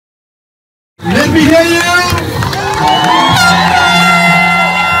Let me hear you!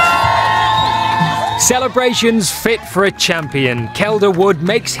 Celebrations fit for a champion. Kelda Woods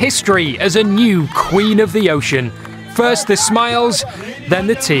makes history as a new Queen of the Ocean. First the smiles, then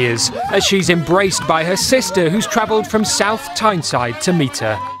the tears, as she's embraced by her sister who's travelled from South Tyneside to meet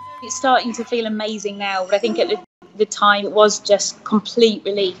her. It's starting to feel amazing now, but I think at the time it was just complete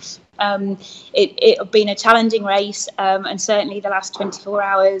relief. It had been a challenging race, and certainly the last 24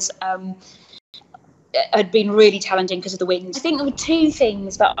 hours had been really challenging because of the wind. I think there were two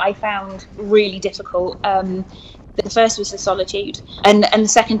things that I found really difficult. The first was the solitude, and the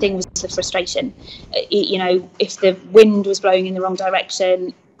second thing was the frustration. You know, if the wind was blowing in the wrong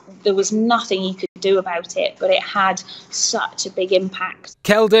direction, there was nothing you could do about it, but it had such a big impact.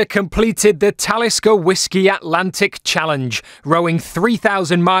 Kelda completed the Talisker Whisky Atlantic Challenge, rowing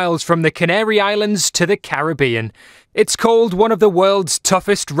 3,000 miles from the Canary Islands to the Caribbean. It's called one of the world's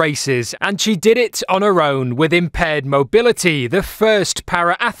toughest races, and she did it on her own with impaired mobility, the first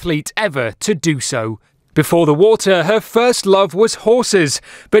para-athlete ever to do so. Before the water, her first love was horses,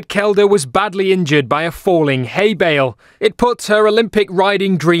 but Kelda was badly injured by a falling hay bale. It put her Olympic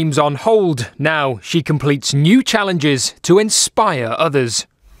riding dreams on hold. Now she completes new challenges to inspire others.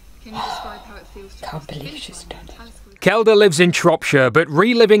 Can you describe how it feels to Can't believe she's done it. Kelda lives in Shropshire, but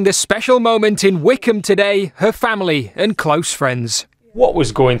reliving the special moment in Wickham today, her family and close friends. What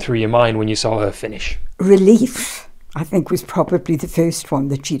was going through your mind when you saw her finish? Relief, I think, was probably the first one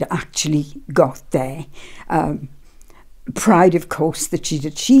that she'd actually got there. Pride, of course, that she'd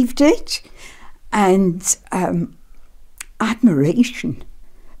achieved it, and admiration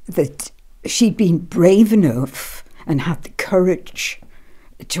that she'd been brave enough and had the courage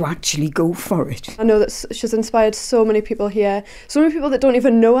to actually go for it. I know that she's inspired so many people here, so many people that don't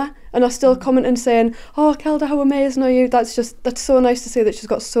even know her and are still commenting saying, "Oh, Kelda, how amazing are you?" That's so nice to see that she's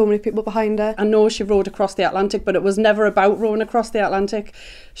got so many people behind her. I know she rowed across the Atlantic, but it was never about rowing across the Atlantic.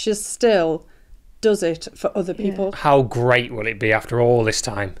 She still does it for other people. Yeah. How great will it be after all this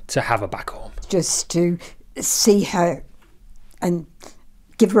time to have her back home? Just to see her and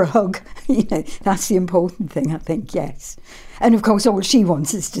give her a hug, you know, that's the important thing, I think, yes. And of course, all she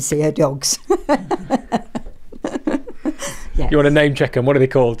wants is to see her dogs. Yes. You want to name check them? What are they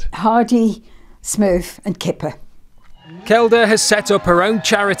called? Hardy, Smurf and Kipper. Kelda has set up her own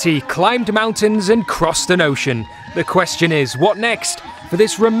charity, climbed mountains and crossed an ocean. The question is, what next for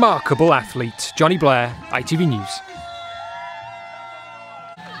this remarkable athlete? Johnny Blair, ITV News.